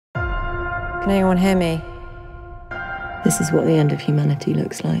Can anyone hear me? This is what the end of humanity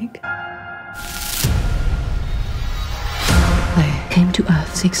looks like. They came to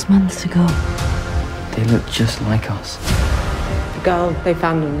Earth 6 months ago. They look just like us. The girl they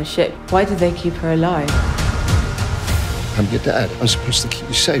found on the ship, why did they keep her alive? I'm your dad. I'm supposed to keep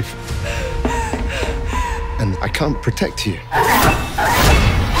you safe. And I can't protect you.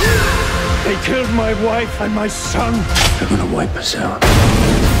 They killed my wife and my son. They're gonna wipe us out.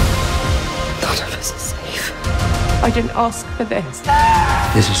 None of us are safe. I didn't ask for this.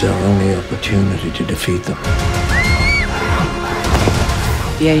 This is our only opportunity to defeat them.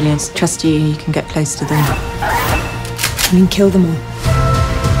 The aliens trust you, you can get close to them. I mean, kill them all.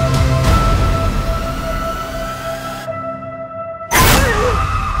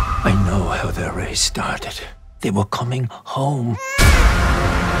 I know how their race started. They were coming home. "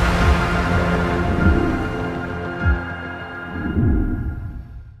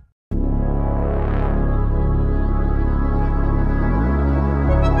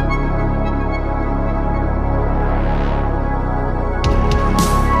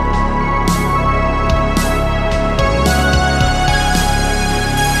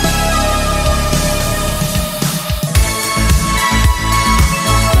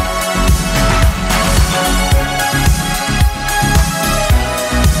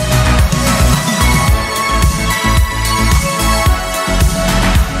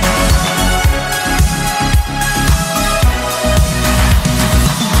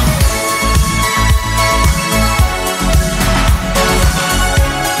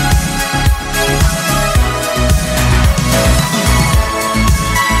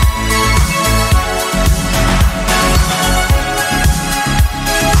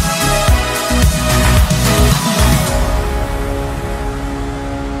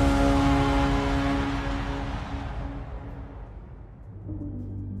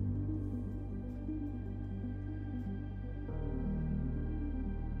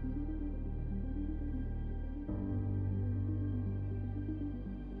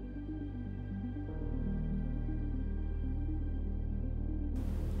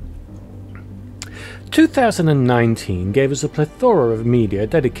 2019 gave us a plethora of media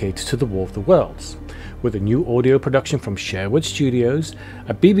dedicated to the War of the Worlds, with a new audio production from Sherwood Studios,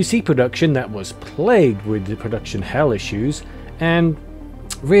 a BBC production that was plagued with the production hell issues, and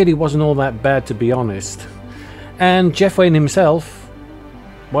really wasn't all that bad to be honest, and Jeff Wayne himself,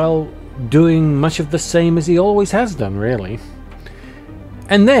 well, doing much of the same as he always has done really.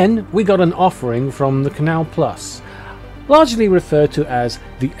 And then we got an offering from the Canal Plus, largely referred to as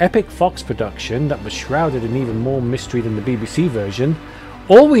the Epic Fox production that was shrouded in even more mystery than the BBC version.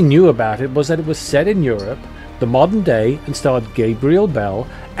 All we knew about it was that it was set in Europe, the modern day, and starred Gabriel Bell,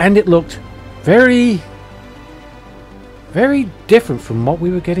 and it looked very different from what we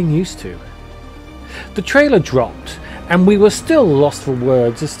were getting used to. The trailer dropped, and we were still lost for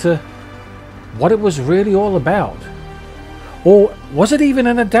words as to what it was really all about. Or was it even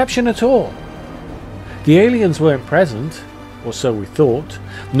an adaptation at all? The aliens weren't present, or so we thought.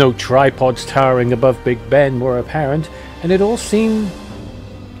 No tripods towering above Big Ben were apparent, and it all seemed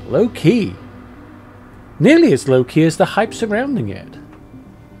low-key. Nearly as low-key as the hype surrounding it.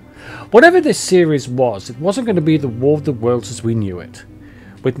 Whatever this series was, it wasn't going to be the War of the Worlds as we knew it,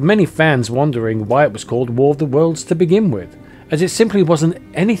 with many fans wondering why it was called War of the Worlds to begin with, as it simply wasn't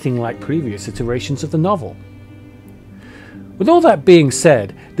anything like previous iterations of the novel. With all that being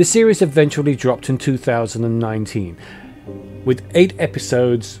said, the series eventually dropped in 2019, with 8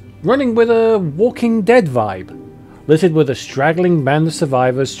 episodes running with a Walking Dead vibe, littered with a straggling band of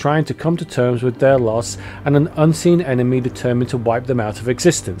survivors trying to come to terms with their loss and an unseen enemy determined to wipe them out of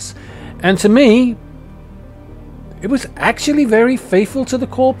existence. And to me, it was actually very faithful to the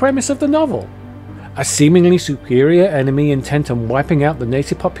core premise of the novel. A seemingly superior enemy intent on wiping out the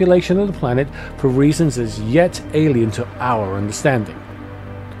native population of the planet for reasons as yet alien to our understanding.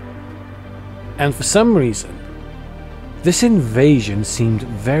 And for some reason, this invasion seemed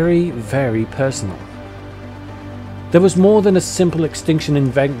very personal. There was more than a simple extinction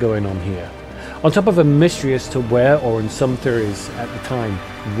event going on here. On top of a mystery as to where, or in some theories at the time,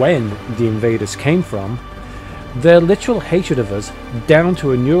 when the invaders came from, their literal hatred of us, down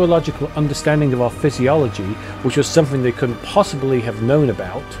to a neurological understanding of our physiology, which was something they couldn't possibly have known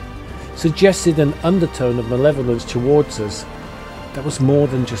about, suggested an undertone of malevolence towards us that was more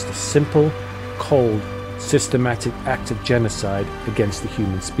than just a simple, cold, systematic act of genocide against the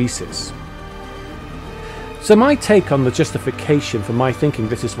human species. So my take on the justification for my thinking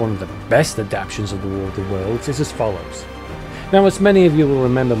this is one of the best adaptations of the War of the Worlds is as follows. Now, as many of you will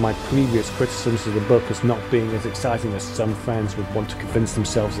remember my previous criticisms of the book as not being as exciting as some fans would want to convince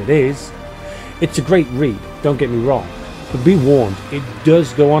themselves it is, It's a great read, don't get me wrong, but be warned, it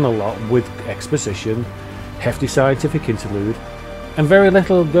does go on a lot with exposition, hefty scientific interlude, and very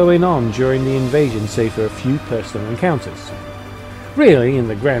little going on during the invasion save for a few personal encounters. Really, in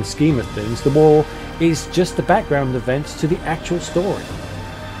the grand scheme of things, the war is just the background events to the actual story,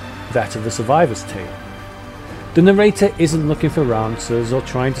 that of the survivor's tale. The narrator isn't looking for answers or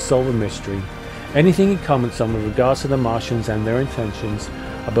trying to solve a mystery. Anything he comments on with regards to the Martians and their intentions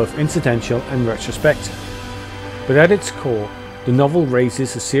are both incidental and retrospective. But at its core, the novel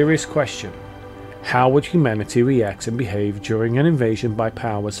raises a serious question. How would humanity react and behave during an invasion by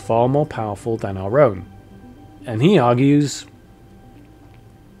powers far more powerful than our own? And he argues,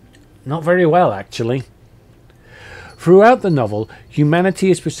 not very well, actually. Throughout the novel,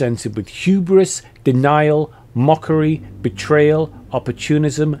 humanity is presented with hubris, denial, mockery, betrayal,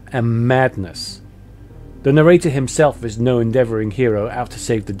 opportunism, and madness. The narrator himself is no endeavouring hero out to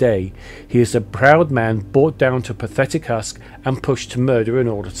save the day. He is a proud man brought down to a pathetic husk and pushed to murder in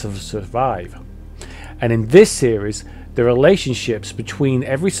order to survive. And in this series, the relationships between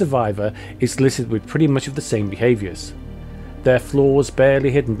every survivor is listed with pretty much of the same behaviours. Their flaws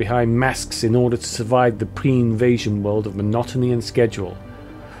barely hidden behind masks in order to survive the pre-invasion world of monotony and schedule,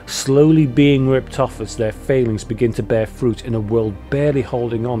 slowly being ripped off as their failings begin to bear fruit in a world barely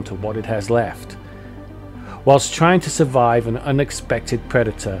holding on to what it has left, whilst trying to survive an unexpected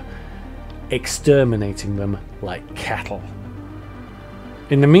predator, exterminating them like cattle.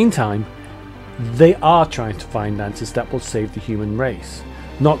 In the meantime, they are trying to find answers that will save the human race,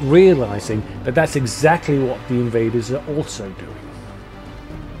 not realizing that that's exactly what the invaders are also doing.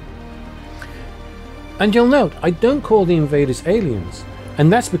 And you'll note, I don't call the invaders aliens,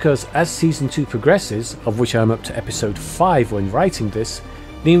 and that's because as Season 2 progresses, of which I'm up to Episode 5 when writing this,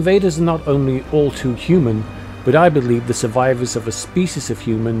 the invaders are not only all too human, but I believe the survivors of a species of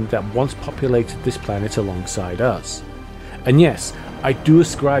human that once populated this planet alongside us. And yes, I do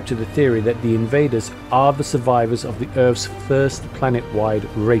ascribe to the theory that the invaders are the survivors of the Earth's first planet-wide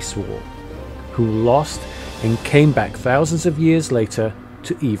race war, who lost and came back thousands of years later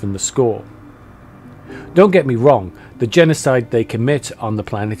to even the score. Don't get me wrong, the genocide they commit on the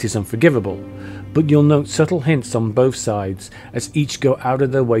planet is unforgivable, but you'll note subtle hints on both sides as each go out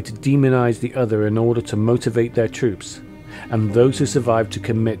of their way to demonize the other in order to motivate their troops, and those who survive to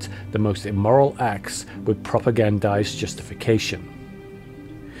commit the most immoral acts with propagandized justification.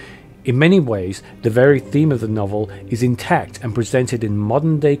 In many ways, the very theme of the novel is intact and presented in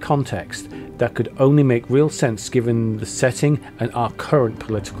modern-day context that could only make real sense given the setting and our current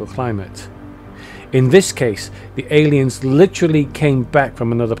political climate. In this case, the aliens literally came back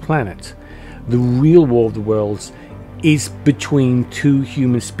from another planet. The real war of the worlds is between two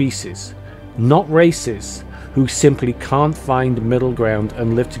human species, not races, who simply can't find middle ground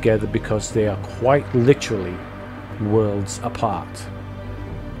and live together because they are quite literally worlds apart.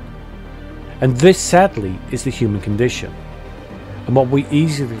 And this, sadly, is the human condition. And what we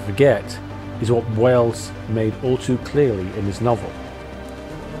easily forget is what Wells made all too clearly in his novel.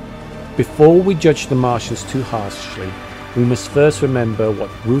 Before we judge the Martians too harshly, we must first remember what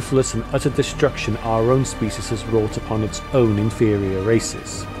ruthless and utter destruction our own species has wrought upon its own inferior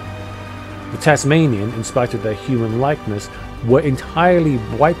races. The Tasmanian, in spite of their human likeness, were entirely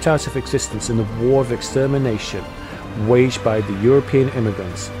wiped out of existence in a war of extermination waged by the European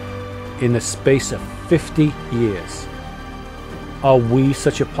immigrants in a space of 50 years. Are we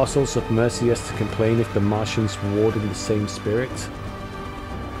such apostles of mercy as to complain if the Martians warred in the same spirit?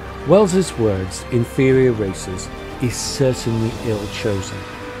 Wells's words, inferior races, is certainly ill-chosen.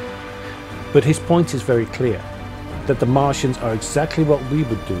 But his point is very clear, that the Martians are exactly what we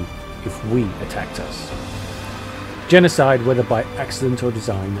would do if we attacked us. Genocide, whether by accident or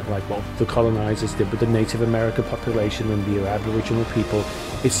design, like what the colonizers did with the Native American population and the Aboriginal people,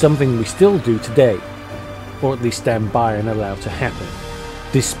 is something we still do today, or at least stand by and allow to happen,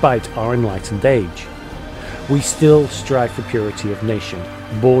 despite our enlightened age. We still strive for purity of nation,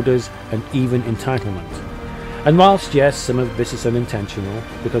 borders, and even entitlement. And whilst yes, some of this is unintentional,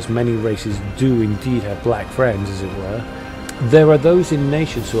 because many races do indeed have black friends, as it were, there are those in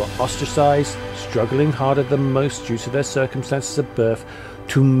nations who are ostracized, struggling harder than most due to their circumstances of birth,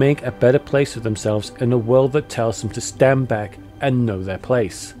 to make a better place for themselves in a world that tells them to stand back and know their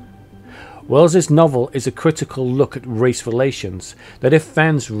place. Wells's novel is a critical look at race relations that, if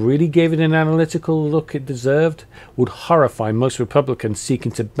fans really gave it an analytical look it deserved, would horrify most Republicans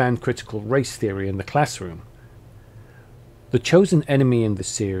seeking to ban critical race theory in the classroom. The chosen enemy in this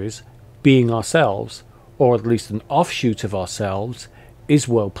series, being ourselves, or at least an offshoot of ourselves, is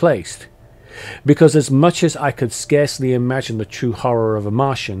well placed, because as much as I could scarcely imagine the true horror of a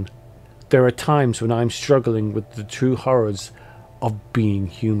Martian, there are times when I'm struggling with the true horrors of being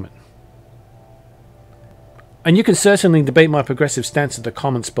human. And you can certainly debate my progressive stance in the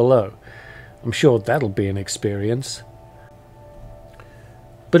comments below. I'm sure that'll be an experience.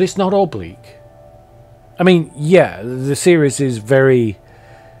 But it's not all bleak. I mean, yeah, the series is very,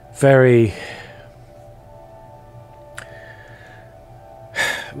 very,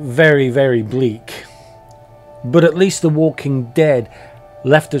 very bleak. But at least The Walking Dead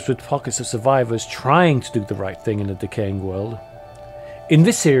left us with pockets of survivors trying to do the right thing in a decaying world. In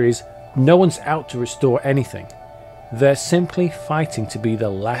this series, no one's out to restore anything. They're simply fighting to be the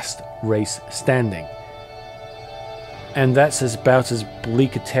last race standing. And that's about as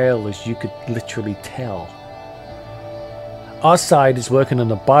bleak a tale as you could literally tell. Our side is working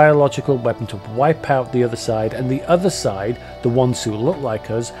on a biological weapon to wipe out the other side, and the other side, the ones who look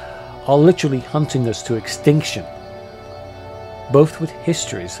like us, are literally hunting us to extinction. Both with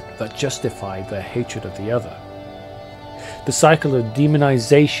histories that justify their hatred of the other. The cycle of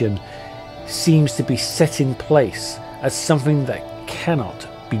demonization seems to be set in place as something that cannot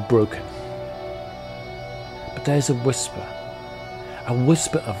be broken. But there's a whisper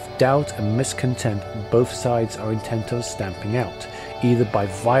of doubt and miscontent both sides are intent on stamping out, either by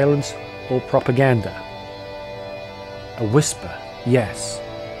violence or propaganda. A whisper, yes,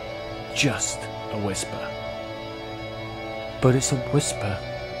 just a whisper. But it's a whisper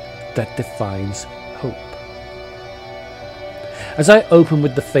that defines hope. As I open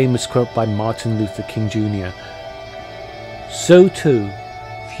with the famous quote by Martin Luther King Jr., so too,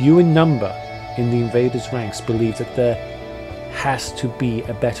 few in number in the invaders' ranks believe that there has to be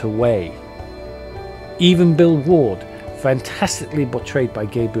a better way. Even Bill Ward, fantastically portrayed by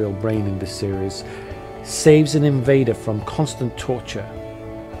Gabriel Brain in this series, saves an invader from constant torture.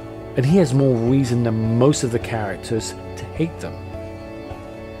 And he has more reason than most of the characters to hate them.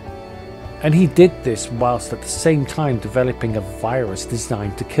 And he did this whilst at the same time developing a virus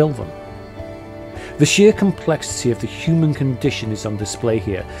designed to kill them. The sheer complexity of the human condition is on display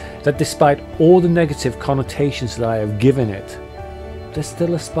here, that despite all the negative connotations that I have given it, there's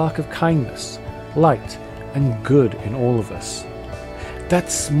still a spark of kindness, light and good in all of us.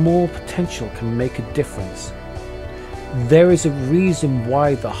 That small potential can make a difference. There is a reason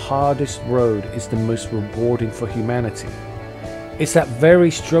why the hardest road is the most rewarding for humanity. It's that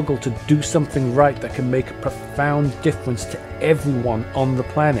very struggle to do something right that can make a profound difference to everyone on the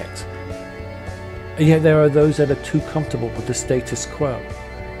planet. And yet there are those that are too comfortable with the status quo.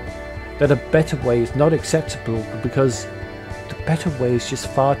 That a better way is not acceptable because the better way is just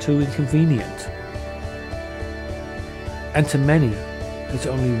far too inconvenient. And to many, there's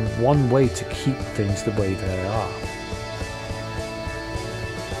only one way to keep things the way they are.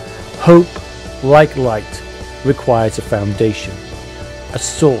 Hope, like light, requires a foundation, a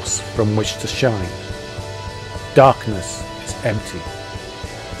source from which to shine. Darkness is empty,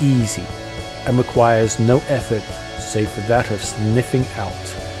 easy, and requires no effort save for that of sniffing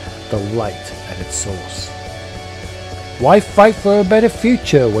out the light at its source. Why fight for a better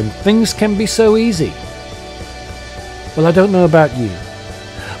future when things can be so easy? Well, I don't know about you,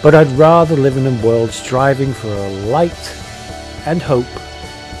 but I'd rather live in a world striving for a light and hope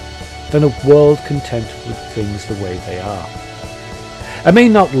than a world content with things the way they are. I may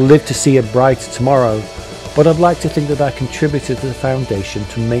not live to see a brighter tomorrow, but I'd like to think that I contributed to the foundation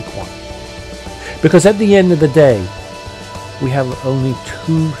to make one. Because at the end of the day, we have only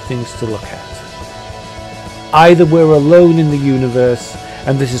two things to look at. Either we're alone in the universe,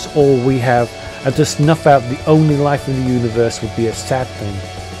 and this is all we have, and to snuff out the only life in the universe would be a sad thing.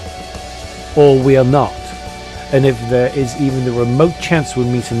 Or we are not, and if there is even the remote chance we'll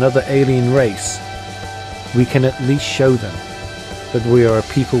meet another alien race, we can at least show them that we are a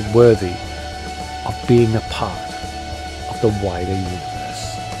people worthy of being a part of the wider universe.